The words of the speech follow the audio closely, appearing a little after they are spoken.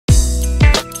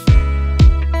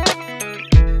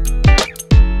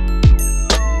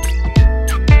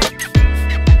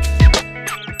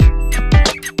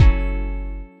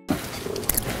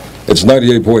It's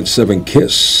 98.7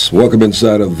 KISS. Welcome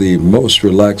inside of the most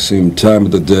relaxing time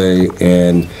of the day.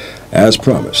 And as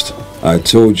promised, I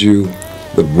told you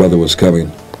the brother was coming,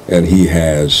 and he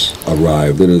has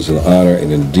arrived. It is an honor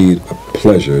and indeed a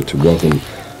pleasure to welcome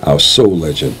our soul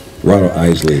legend, Ronald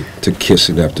Isley, to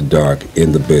Kissing After Dark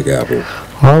in the Big Apple.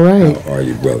 All right. How are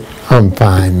you, brother? I'm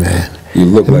fine, man. You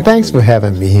look and like... Thanks for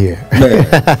having me here. Man,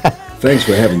 thanks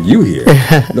for having you here.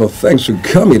 No, thanks for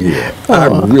coming here. I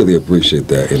really appreciate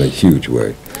that in a huge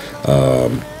way.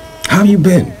 How you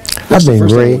been? I've been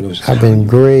great. I've been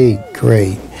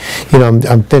great. You know,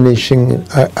 I'm finishing.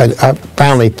 I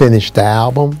finally finished the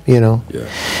album. You know,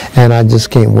 and I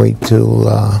just can't wait till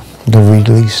the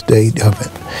release date of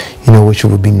it. You know, which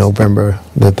would be November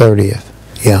the 30th.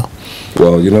 Yeah.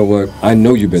 Well, you know what? I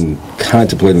know you've been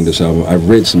contemplating this album. I've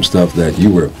read some stuff that you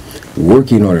were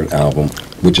working on an album,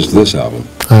 which is this album,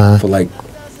 for like,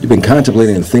 you've been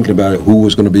contemplating and thinking about it, who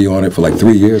was going to be on it for like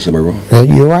 3 years, am I wrong?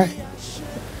 You're right.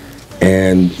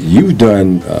 And you've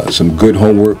done some good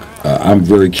homework. I'm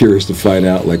very curious to find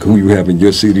out like who you have in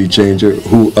your CD changer,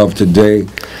 who of today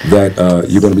that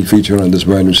you're going to be featuring on this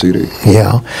brand new CD.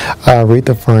 Yeah,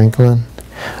 Aretha Franklin,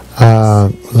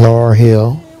 Lauryn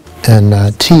Hill,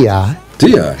 and T.I.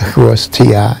 T.I.? Of course,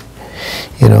 T.I.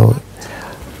 You know,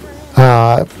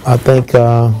 I think,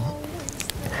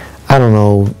 I don't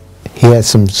know, he had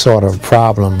some sort of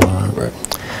problem, right.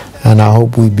 And I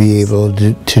hope we'd be able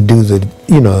to do the,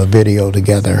 you know, the video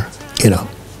together, you know.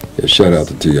 Yeah, shout out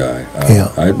to T.I.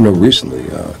 I know recently,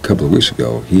 a couple of weeks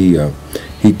ago,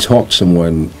 he talked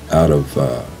someone out of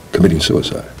committing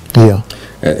suicide. Yeah.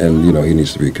 And, you know, he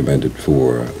needs to be commended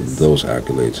for those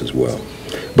accolades as well.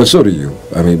 But so do you.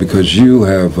 I mean, because you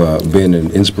have been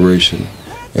an inspiration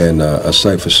and a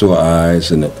sight for sore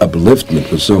eyes and an upliftment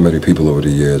for so many people over the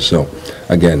years. So,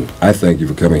 again, I thank you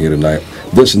for coming here tonight.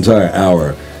 This entire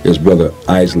hour is Brother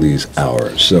Isley's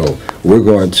hour. So we're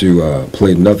going to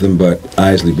play nothing but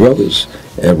Isley Brothers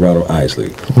and Ronald Isley.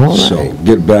 Right. So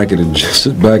get back and just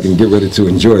sit back and get ready to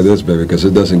enjoy this, baby, because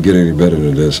it doesn't get any better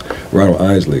than this. Ronald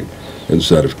Isley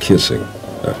inside of Kissing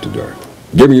After Dark.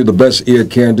 Giving you the best ear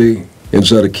candy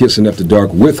inside of Kissing After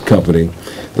Dark with company.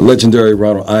 The legendary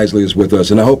Ronald Isley is with us,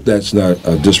 and I hope that's not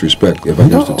a disrespect if I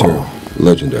use the term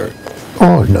legendary.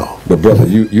 Oh, no. But, brother,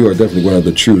 you are definitely one of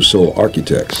the true soul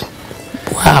architects.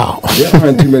 Wow. There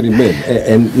aren't too many men,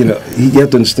 and you know, you have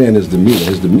to understand his demeanor.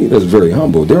 His demeanor is very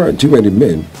humble. There aren't too many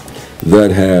men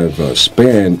that have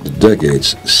spanned the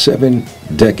decades, 7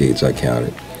 decades I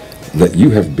counted, that you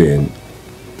have been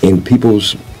in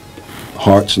people's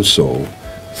hearts and soul,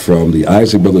 from the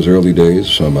Isley Brothers' early days,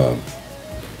 from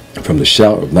the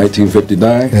shout of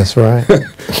 1959. That's right.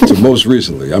 To most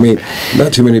recently. I mean,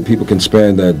 not too many people can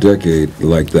span that decade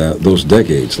like that, those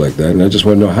decades like that. And I just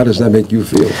want to know, how does that make you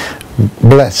feel?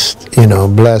 Blessed, you know,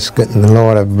 blessed. The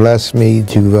Lord have blessed me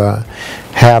to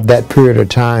have that period of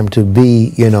time to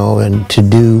be, you know, and to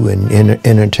do and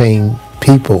entertain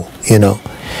people, you know.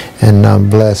 And I'm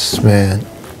blessed, man.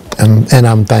 And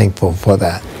I'm thankful for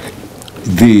that.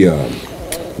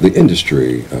 The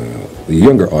industry, the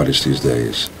younger artists these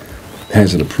days,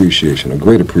 has an appreciation, a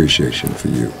great appreciation for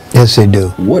you. Yes, they do.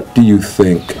 What do you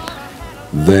think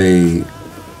they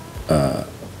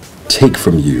take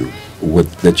from you,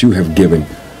 that you have given,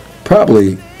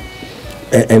 probably,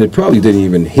 and it probably didn't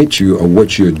even hit you on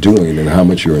what you're doing and how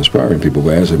much you're inspiring people,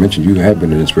 but as I mentioned, you have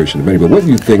been an inspiration to many, but what do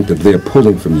you think that they're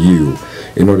pulling from you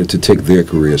in order to take their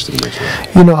careers to the next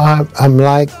level? You know, I'm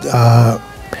like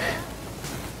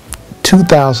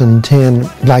 2010,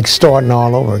 like starting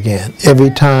all over again. Every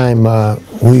time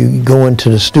we go into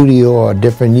the studio or a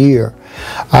different year,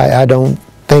 I don't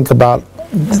think about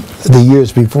the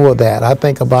years before that. I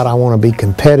think about, I want to be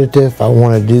competitive, I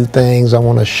want to do things, I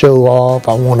want to show off,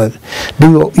 I want to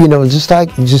do, you know, just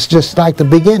like the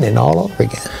beginning all over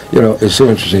again. You know, it's so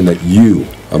interesting that you,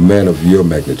 a man of your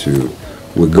magnitude,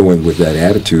 we're going with that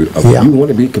attitude of you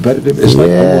want to be competitive. It's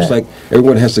like almost like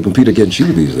everyone has to compete against you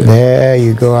these days. There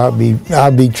you go. I'll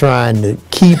be trying to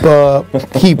keep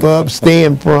up, stay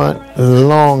in front as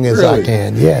long as I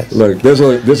can. Yes. Look, there's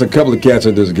a couple of cats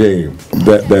in this game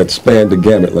that span the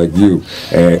gamut like you,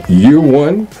 and you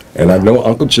won, and I know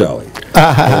Uncle Charlie.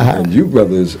 And you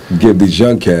brothers give these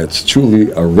young cats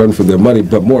truly a run for their money,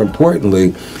 but more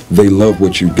importantly, they love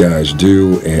what you guys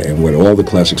do, and with all the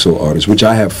classic soul artists, which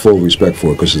I have full respect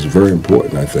for, because it's very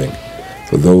important, I think,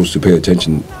 for those to pay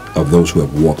attention of those who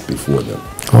have walked before them.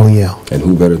 Oh, yeah. And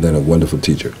who better than a wonderful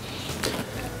teacher?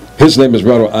 His name is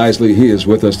Ronald Isley. He is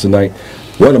with us tonight.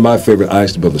 One of my favorite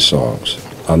Isley Brothers songs.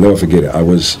 I'll never forget it. I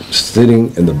was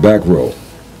sitting in the back row.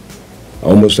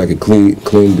 Almost I could clean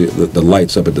the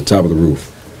lights up at the top of the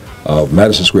roof of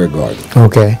Madison Square Garden.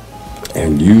 Okay.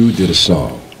 and you did a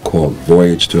song called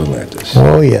Voyage to Atlantis.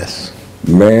 Oh, yes.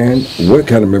 Man, what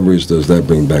kind of memories does that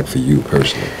bring back for you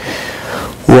personally?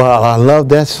 Well, I love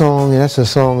that song. That's a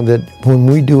song that when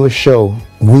we do a show,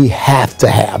 we have to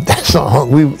have that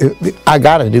song. I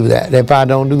got to do that. If I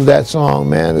don't do that song,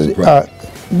 man, Right.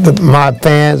 My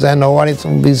fans and the audience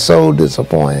will be so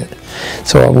disappointed.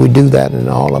 So we do that in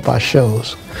all of our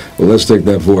shows. Well, let's take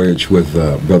that voyage with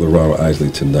Brother Ronald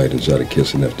Isley tonight inside of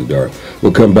Kissing After Dark.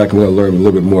 We'll come back and we'll learn a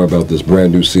little bit more about this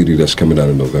brand new CD that's coming out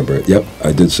in November. Yep,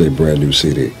 I did say brand new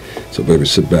CD. So baby,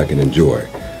 sit back and enjoy.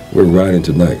 We're riding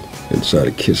tonight inside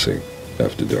of Kissing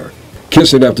After Dark.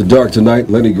 Kissing After Dark tonight.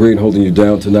 Lenny Green holding you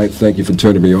down tonight. Thank you for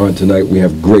turning me on tonight. We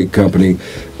have great company.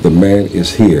 The man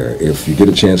is here. If you get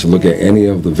a chance to look at any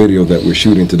of the video that we're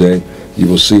shooting today, you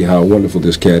will see how wonderful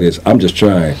this cat is. I'm just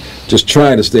trying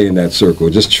to stay in that circle,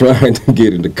 just trying to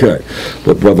get in the cut.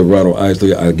 But Brother Ronald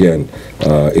Isley, again,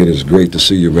 it is great to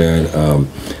see you, man.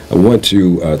 I want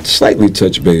to slightly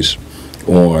touch base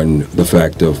on the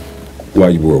fact of while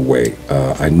you were away.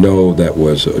 I know that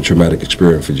was a traumatic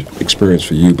experience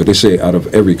for you, but they say out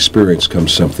of every experience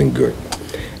comes something good.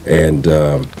 And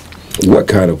what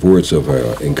kind of words of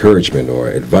encouragement or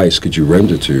advice could you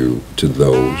render to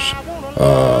those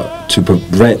to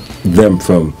prevent them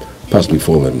from possibly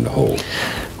falling in the hole?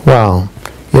 Well,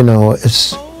 you know,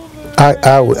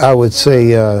 I would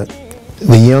say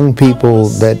the young people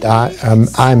that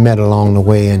I met along the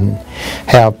way and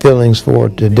have feelings for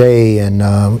today, and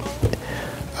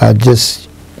I just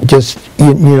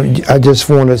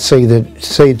want to say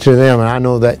to them, and I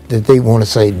know that they want to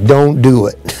say, don't do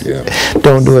it. Yeah.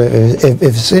 Don't do it. If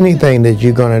it's anything that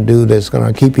you're going to do that's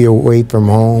going to keep you away from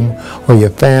home or your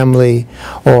family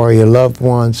or your loved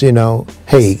ones, you know,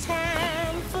 hey,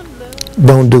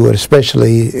 don't do it,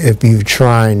 especially if they're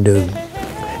trying to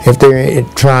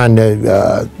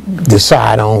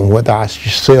decide on whether I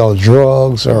should sell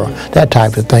drugs or that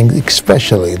type of thing,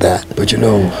 especially that. But you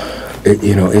know,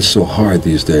 it's so hard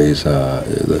these days.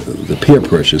 The peer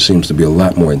pressure seems to be a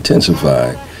lot more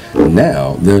intensified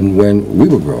now than when we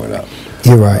were growing up.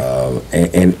 You're right.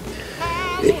 And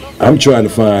I'm trying to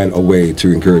find a way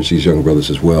to encourage these young brothers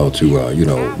as well to,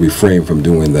 refrain from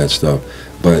doing that stuff.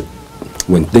 But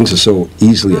when things are so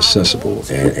easily accessible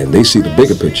and they see the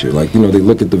bigger picture, like, they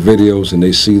look at the videos and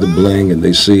they see the bling and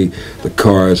they see the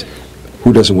cars,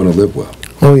 who doesn't want to live well?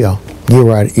 Oh, yeah. You're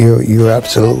right. You're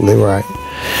absolutely right.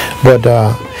 But,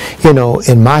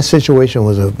 in my situation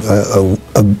was a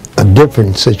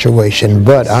different situation,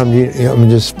 but I'm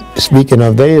just speaking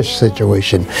of their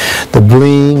situation. The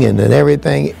bling and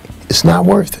everything, it's not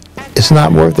worth it. It's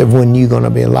not worth it when you're going to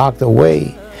be locked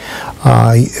away.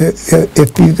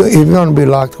 If you're going to be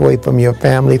locked away from your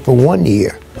family for 1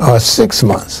 year or 6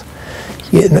 months,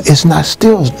 it's not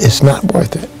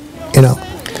worth it,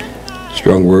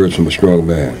 Strong words from a strong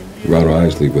man. Ronald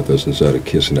Isley with us inside of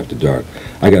Kissing After Dark.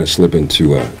 I got to slip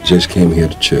into, just came here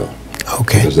to chill.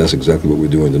 Okay. Because that's exactly what we're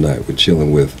doing tonight. We're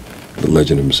chilling with the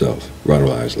legend himself,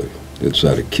 Ronald Isley,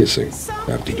 inside of Kissing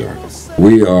After Dark.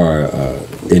 We are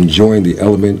enjoying the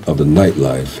element of the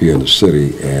nightlife here in the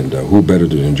city, and who better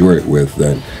to enjoy it with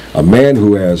than a man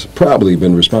who has probably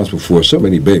been responsible for so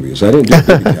many babies. I didn't do a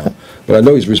baby count, but I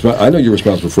know I know you're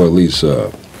responsible for at least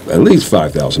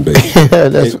 5,000 babies.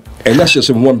 And that's just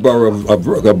in one borough of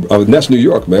that's New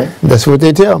York, man. That's what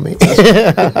they tell me.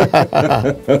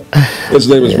 His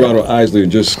name is Ronald Isley,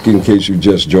 and just in case you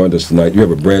just joined us tonight, you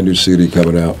have a brand new CD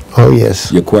coming out. Oh,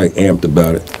 yes. You're quite amped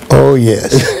about it. Oh,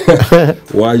 yes.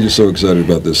 Why are you so excited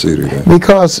about this CD, man?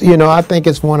 Because, I think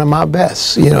it's one of my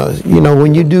best.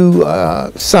 When you do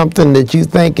something that you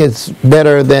think is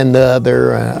better than the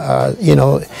other,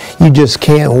 you just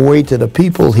can't wait till the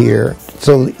people hear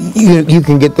so you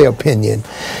can get their opinion,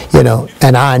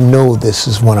 and I know this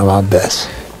is one of my best.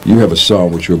 You have a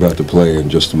song which you're about to play in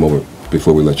just a moment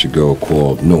before we let you go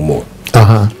called No More.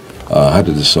 How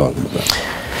did this song come about?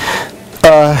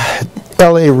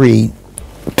 L.A. Reid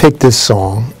picked this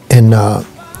song, and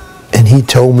he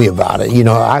told me about it.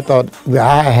 I thought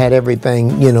I had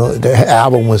everything, the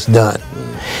album was done.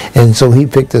 And so he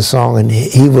picked this song, and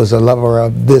he was a lover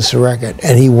of this record,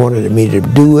 and he wanted me to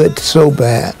do it so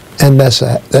bad. And that's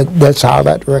how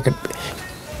that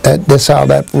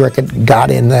record got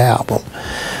in the album.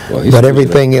 Well, but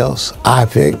everything else I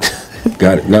picked.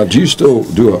 Got it. Now, do you still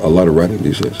do a lot of writing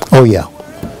these days? Oh, yeah.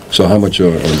 So how much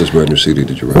on this brand new CD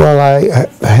did you write? Well,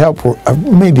 I helped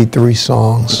maybe 3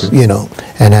 songs, okay.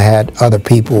 And I had other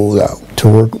people to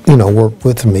work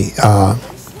with me.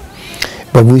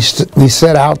 but we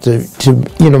set out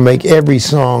to make every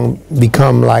song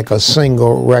become like a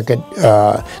single record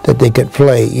that they could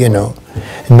play,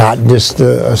 not just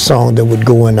a song that would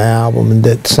go in the album and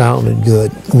that sounded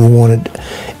good. We wanted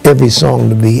every song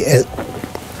to be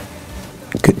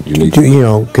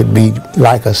could be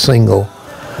like a single.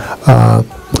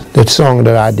 The song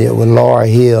that I did with Laura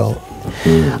Hill,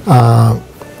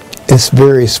 it's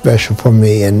very special for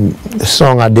me, and the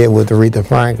song I did with Aretha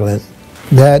Franklin,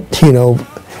 that,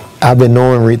 I've been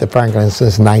knowing Aretha Franklin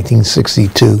since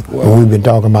 1962. Wow. And we've been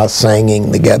talking about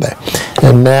singing together.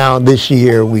 And now this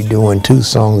year we're doing 2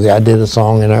 songs. I did a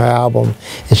song in her album,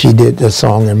 and she did a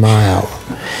song in my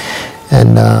album.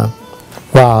 And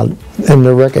and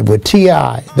the record with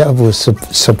T.I., that was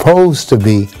supposed to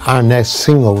be our next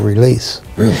single release.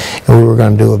 Really? And we were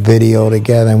going to do a video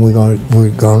together, and we're going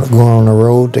to go on the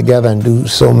road together and do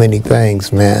so many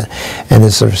things, man. And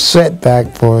it's a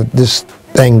setback for this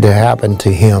thing to happen to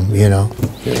him, Yeah.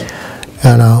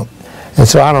 And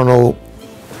so I don't know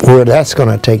where that's going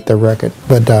to take the record.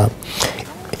 But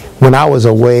when I was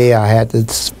away, I had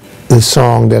this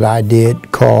song that I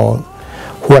did called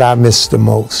What I Miss the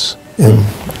Most, and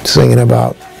singing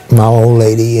about my old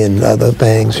lady and other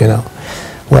things,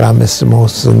 what I miss the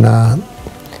most. And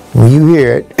when you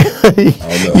hear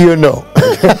it, you know.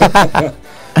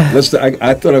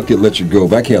 I thought I could let you go,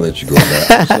 but I can't let you go now.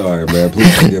 I'm sorry, man.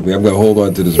 Please forgive me. I'm going to hold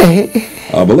on to this.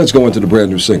 But let's go into the brand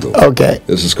new single. Okay.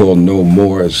 This is called No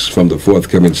More. It's from the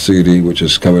forthcoming CD, which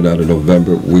is coming out in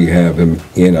November. We have him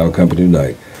in our company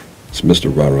tonight. It's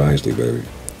Mr. Ronald Isley, baby,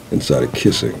 inside of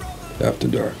Kissing After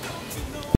Dark.